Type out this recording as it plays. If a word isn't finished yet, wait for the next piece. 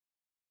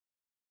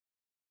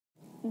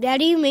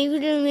Daddy, maybe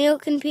the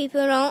American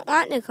people don't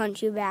want the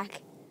country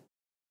back.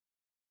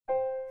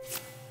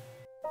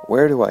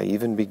 Where do I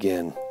even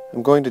begin?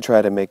 I'm going to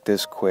try to make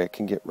this quick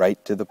and get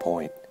right to the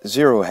point.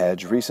 Zero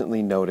Hedge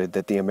recently noted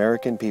that the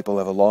American people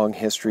have a long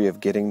history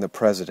of getting the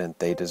president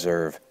they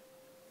deserve.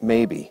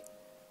 Maybe.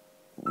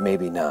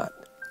 Maybe not.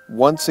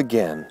 Once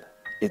again,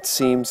 it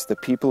seems the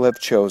people have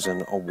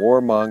chosen a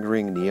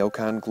warmongering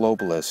neocon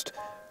globalist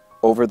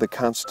over the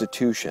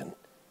Constitution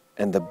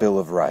and the Bill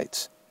of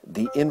Rights.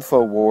 The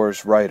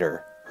InfoWars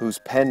writer, whose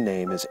pen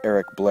name is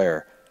Eric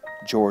Blair,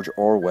 George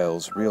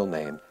Orwell's real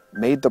name,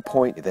 made the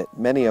point that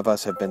many of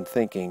us have been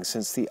thinking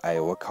since the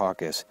Iowa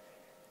caucus.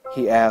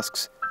 He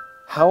asks,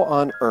 how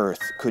on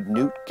earth could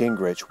Newt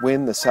Gingrich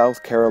win the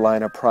South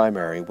Carolina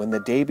primary when the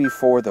day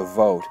before the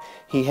vote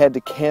he had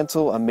to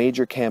cancel a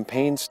major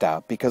campaign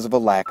stop because of a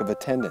lack of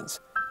attendance?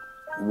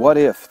 What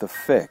if the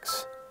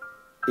fix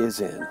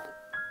is in?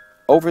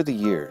 Over the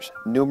years,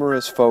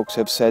 numerous folks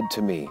have said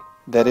to me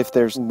that if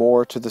there's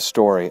more to the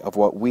story of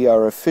what we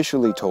are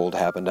officially told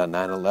happened on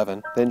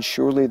 9/11, then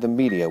surely the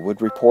media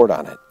would report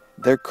on it.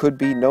 There could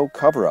be no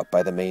cover-up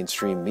by the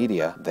mainstream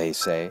media, they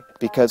say,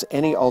 because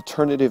any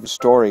alternative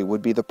story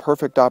would be the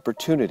perfect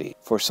opportunity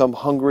for some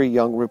hungry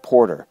young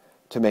reporter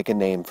to make a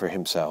name for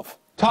himself.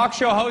 Talk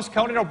show host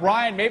Conan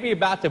O'Brien may be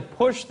about to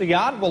push the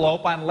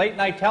envelope on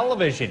late-night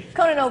television.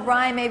 Conan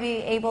O'Brien may be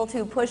able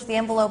to push the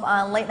envelope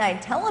on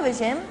late-night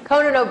television.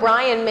 Conan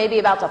O'Brien may be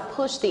about to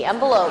push the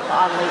envelope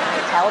on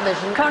late-night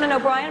television. Conan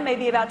O'Brien may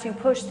be about to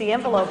push the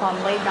envelope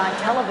on late-night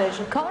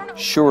television.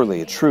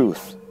 Surely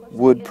truth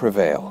would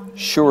prevail.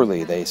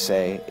 Surely, they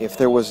say, if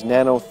there was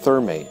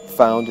nanothermate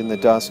found in the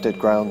dust at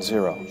Ground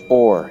Zero,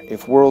 or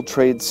if World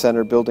Trade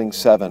Center Building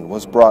 7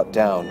 was brought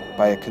down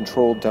by a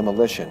controlled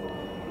demolition,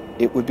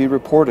 it would be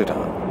reported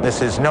on.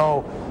 This is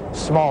no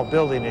small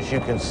building, as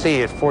you can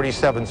see, at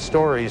 47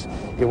 stories.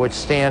 It would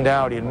stand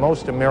out in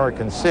most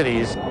American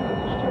cities.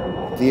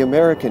 The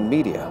American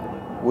media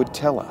would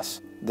tell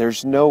us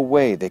there's no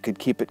way they could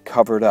keep it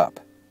covered up,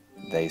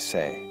 they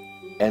say.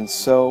 And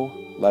so,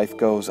 life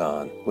goes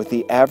on, with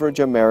the average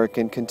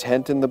American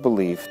content in the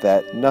belief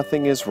that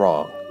nothing is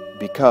wrong,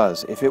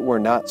 because if it were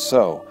not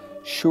so,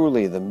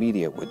 surely the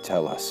media would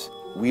tell us.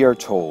 We are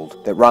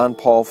told that Ron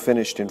Paul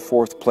finished in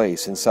 4th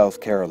place in South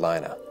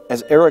Carolina.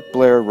 As Eric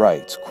Blair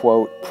writes,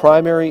 quote,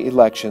 primary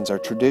elections are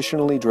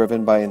traditionally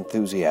driven by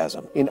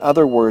enthusiasm. In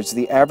other words,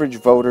 the average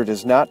voter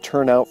does not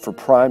turn out for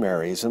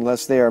primaries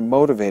unless they are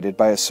motivated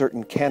by a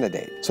certain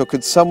candidate. So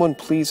could someone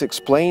please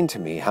explain to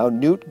me how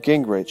Newt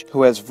Gingrich,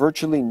 who has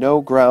virtually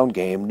no ground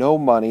game, no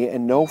money,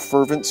 and no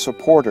fervent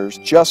supporters,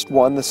 just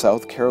won the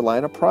South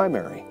Carolina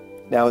primary?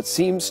 Now, it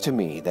seems to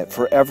me that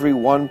for every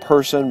one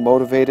person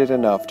motivated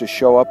enough to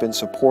show up in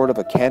support of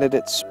a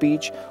candidate's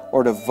speech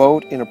or to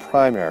vote in a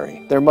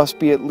primary, there must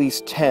be at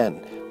least 10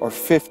 or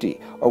 50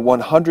 or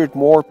 100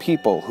 more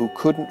people who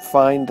couldn't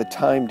find the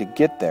time to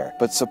get there,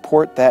 but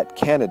support that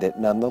candidate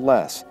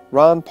nonetheless.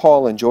 Ron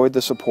Paul enjoyed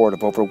the support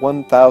of over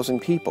 1,000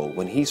 people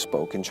when he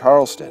spoke in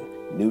Charleston.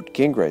 Newt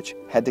Gingrich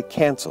had to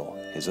cancel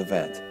his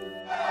event.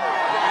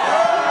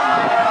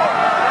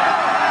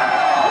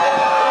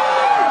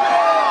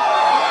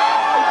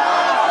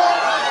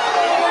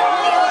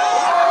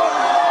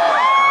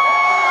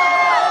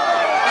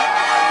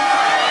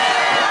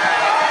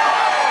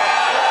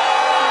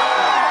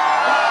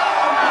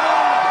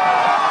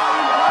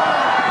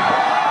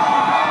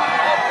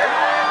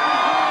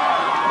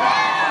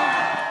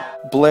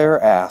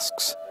 Blair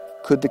asks,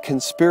 could the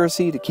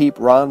conspiracy to keep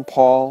Ron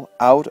Paul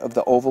out of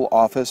the Oval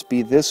Office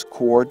be this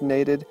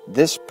coordinated,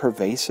 this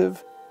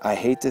pervasive? I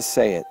hate to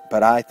say it,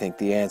 but I think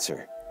the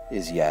answer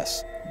is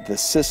yes. The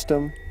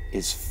system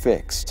is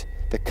fixed.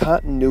 The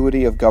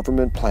continuity of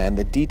government plan,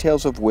 the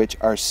details of which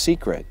are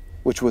secret,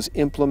 which was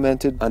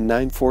implemented on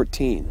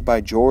 9/14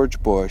 by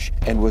George Bush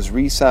and was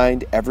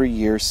re-signed every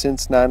year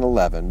since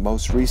 9/11,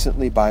 most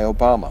recently by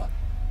Obama,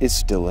 is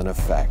still in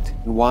effect.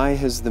 Why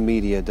has the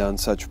media done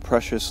such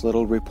precious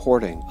little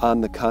reporting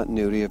on the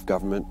continuity of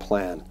government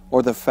plan,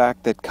 or the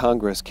fact that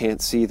Congress can't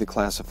see the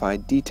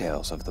classified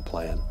details of the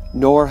plan?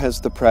 Nor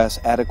has the press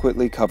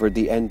adequately covered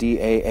the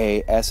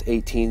NDAA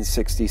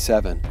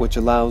S-1867, which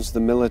allows the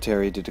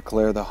military to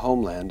declare the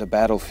homeland a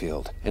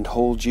battlefield and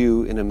hold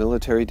you in a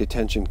military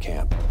detention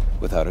camp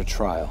without a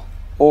trial,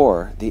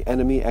 or the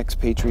Enemy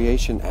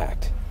Expatriation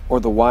Act, or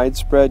the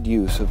widespread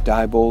use of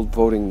Diebold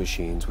voting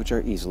machines which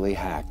are easily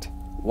hacked.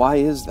 Why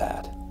is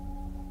that?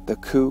 The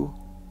coup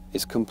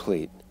is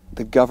complete.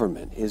 The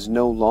government is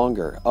no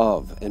longer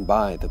of and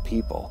by the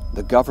people.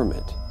 The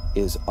government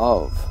is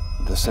of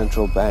the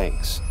central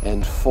banks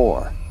and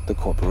for the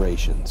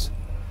corporations.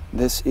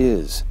 This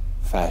is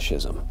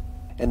fascism.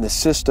 And the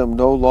system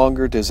no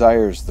longer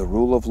desires the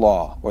rule of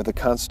law or the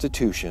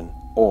Constitution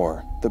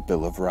or the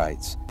Bill of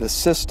Rights. The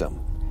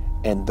system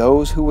and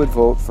those who would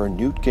vote for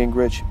Newt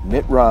Gingrich,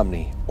 Mitt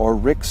Romney, or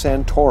Rick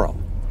Santorum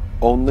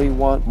only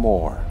want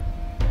more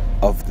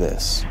of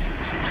this.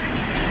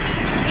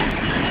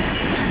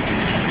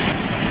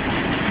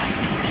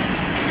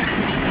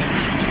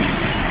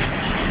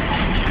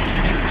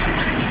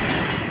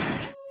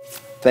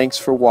 Thanks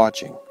for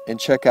watching, and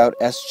check out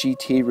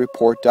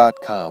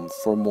sgtreport.com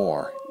for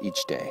more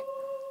each day.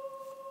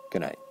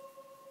 Good night.